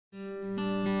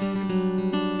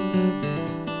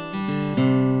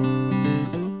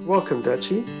Welcome,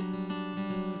 Dutchie.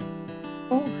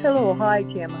 Oh, hello. Hi,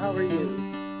 Tim. How are you?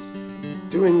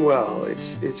 Doing well.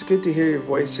 It's good to hear your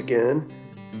voice again.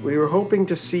 We were hoping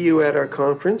to see you at our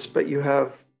conference, but you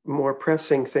have more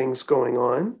pressing things going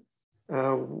on.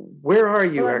 Where are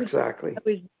Well, you exactly?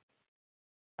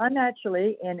 I'm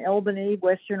actually in Albany,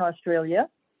 Western Australia,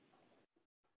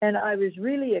 and I was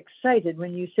really excited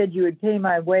when you said you would pay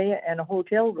my way and a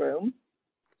hotel room.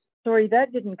 Sorry,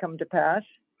 that didn't come to pass.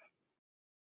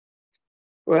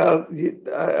 Well,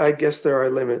 I guess there are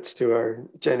limits to our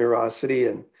generosity,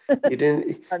 and you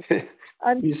didn't. I'm,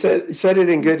 I'm, You said it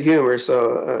in good humor,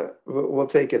 so we'll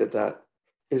take it at that.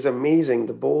 It's amazing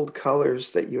the bold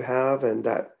colors that you have and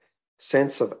that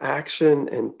sense of action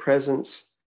and presence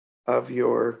of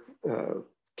your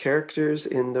characters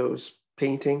in those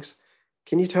paintings.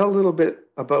 Can you tell a little bit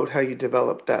about how you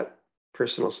developed that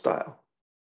personal style?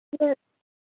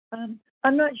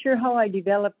 I'm not sure how I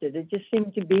developed it. It just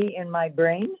seemed to be in my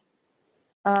brain.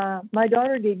 My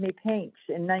daughter gave me paints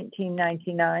in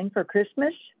 1999 for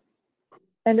Christmas,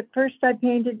 and at first I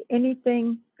painted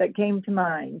anything that came to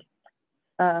mind.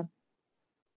 Uh,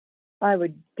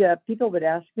 people would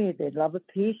ask me if they'd love a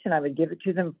piece, and I would give it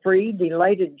to them free,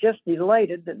 just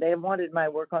delighted that they wanted my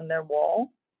work on their wall.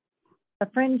 A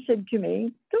friend said to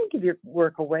me, "Don't give your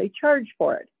work away, charge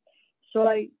for it." So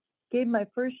I gave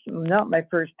not my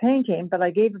first painting, but I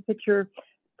gave a picture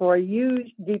for a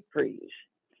used deep freeze.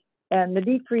 And the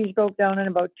deep freeze broke down in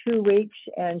about 2 weeks,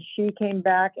 and she came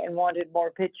back and wanted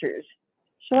more pictures.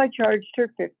 So I charged her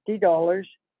 $50.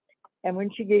 And when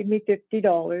she gave me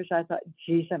 $50, I thought,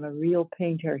 geez, I'm a real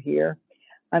painter here.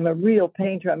 I'm a real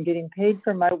painter. I'm getting paid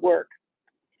for my work.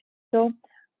 So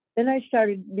then I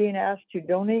started being asked to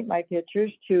donate my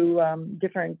pictures to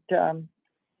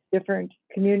different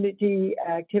community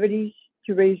activities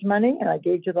to raise money, and I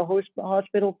gave to the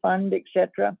hospital fund,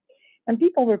 etc. And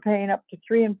people were paying up to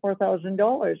 $3,000 and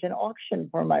 $4,000 in auction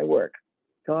for my work.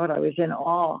 God, I was in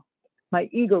awe. My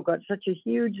ego got such a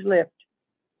huge lift.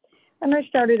 And I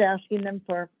started asking them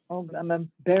for, oh, I'm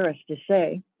embarrassed to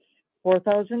say,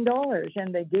 $4,000,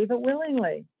 and they gave it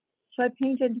willingly. So I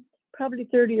painted probably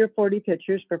 30 or 40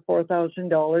 pictures for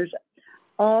 $4,000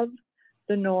 of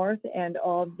the North and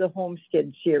of the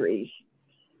Homestead series.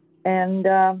 And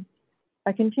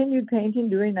I continued painting,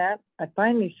 doing that. I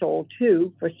finally sold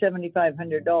two for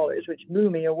 $7,500, which blew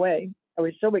me away. I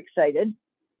was so excited.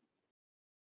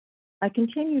 I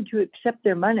continued to accept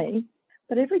their money,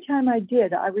 but every time I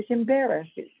did, I was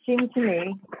embarrassed. It seemed to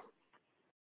me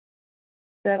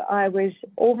that I was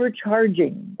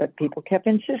overcharging, but people kept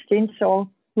insisting, so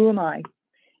who am I?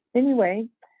 Anyway,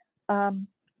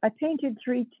 I painted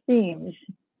three themes,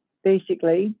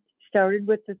 basically. Started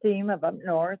with the theme of up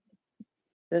north,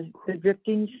 the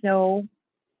drifting snow,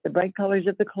 the bright colors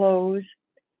of the clothes,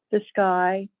 the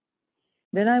sky.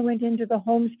 Then I went into the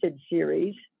Homestead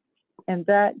series, and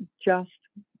that just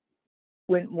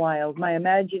went wild. My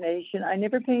imagination, I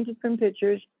never painted from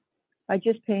pictures. I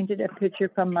just painted a picture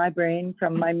from my brain,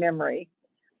 from my memory.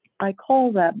 I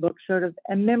call that book sort of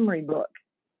a memory book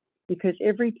because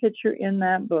every picture in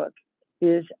that book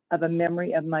is of a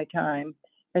memory of my time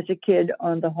as a kid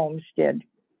on the homestead.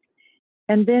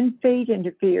 And then fate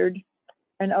interfered,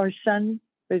 and our son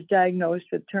was diagnosed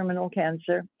with terminal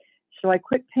cancer. So I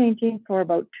quit painting for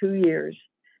about 2 years.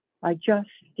 I just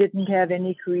didn't have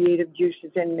any creative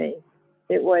juices in me.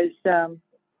 It was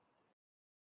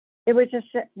just,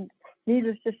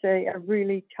 needless to say, a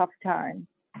really tough time.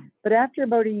 But after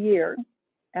about a year,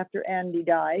 after Andy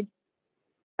died,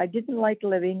 I didn't like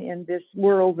living in this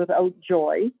world without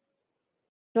joy.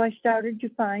 So I started to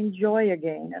find joy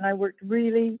again, and I worked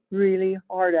really, really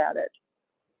hard at it.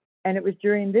 And it was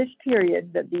during this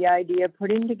period that the idea of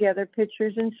putting together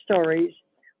pictures and stories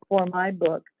for my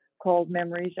book called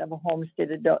Memories of a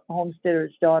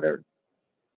Homesteader's Daughter.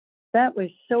 That was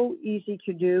so easy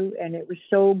to do, and it was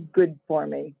so good for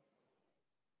me.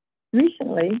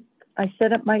 Recently, I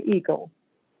set up my eagle.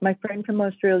 My friend from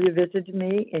Australia visited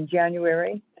me in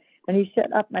January, and he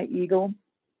set up my easel,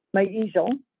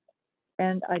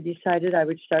 and I decided I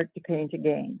would start to paint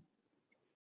again.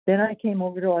 Then I came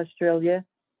over to Australia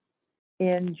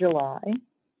in July.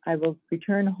 I will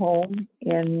return home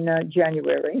in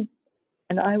January,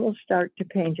 and I will start to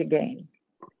paint again.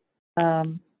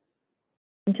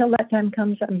 Until that time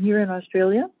comes, I'm here in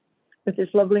Australia with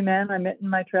this lovely man I met in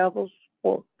my travels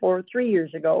for 3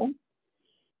 years ago,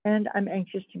 and I'm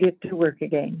anxious to get to work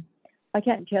again. I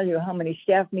can't tell you how many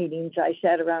staff meetings I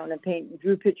sat around and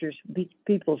drew pictures of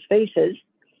people's faces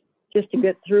just to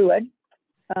get through it.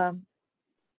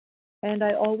 And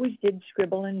I always did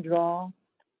scribble and draw.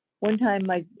 One time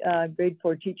my grade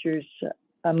 4 teachers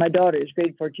my daughter's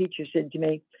grade 4 teacher said to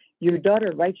me, "Your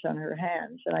daughter writes on her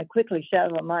hands." And I quickly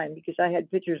sat on mine because I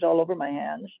had pictures all over my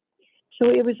hands. So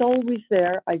it was always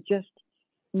there. I just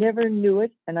never knew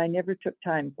it, and I never took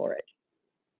time for it.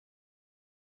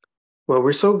 Well,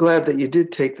 we're so glad that you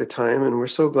did take the time, and we're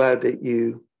so glad that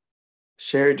you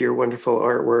shared your wonderful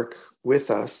artwork with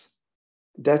us.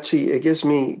 Dutchie, it gives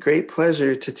me great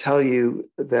pleasure to tell you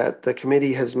that the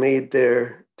committee has made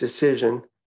their decision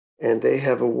and they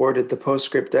have awarded the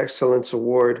PostScript Excellence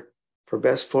Award for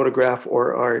Best Photograph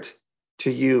or Art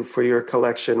to you for your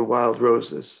collection, Wild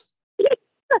Roses.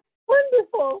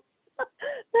 Wonderful.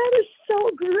 That is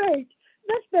so great.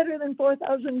 That's better than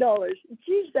 $4,000.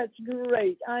 Geez, that's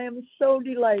great. I am so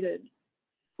delighted.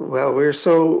 Well, we're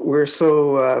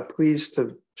so pleased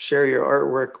to share your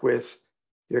artwork with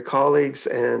your colleagues,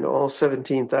 and all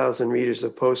 17,000 readers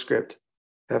of PostScript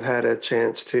have had a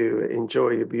chance to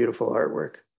enjoy your beautiful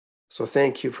artwork. So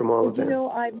thank you from all of them.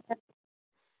 You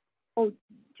know,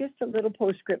 just a little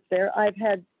postscript there. I've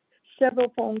had several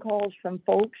phone calls from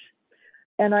folks,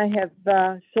 and I have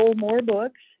sold more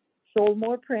books, sold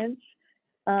more prints,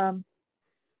 got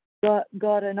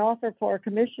an offer for a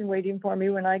commission waiting for me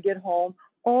when I get home,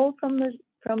 all from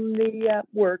the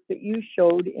work that you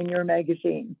showed in your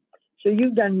magazine. So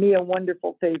you've done me a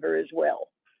wonderful favor as well.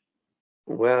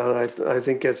 Well, I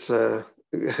think it's a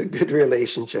good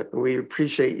relationship. We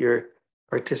appreciate your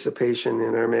participation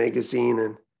in our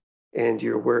magazine and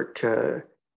your work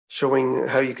showing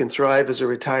how you can thrive as a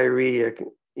retiree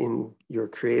in your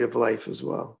creative life as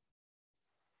well.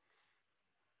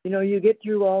 You know, you get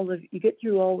through all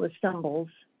the stumbles,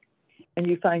 and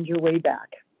you find your way back.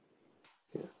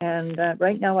 Yeah. And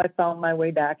right now, I found my way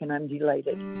back, and I'm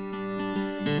delighted.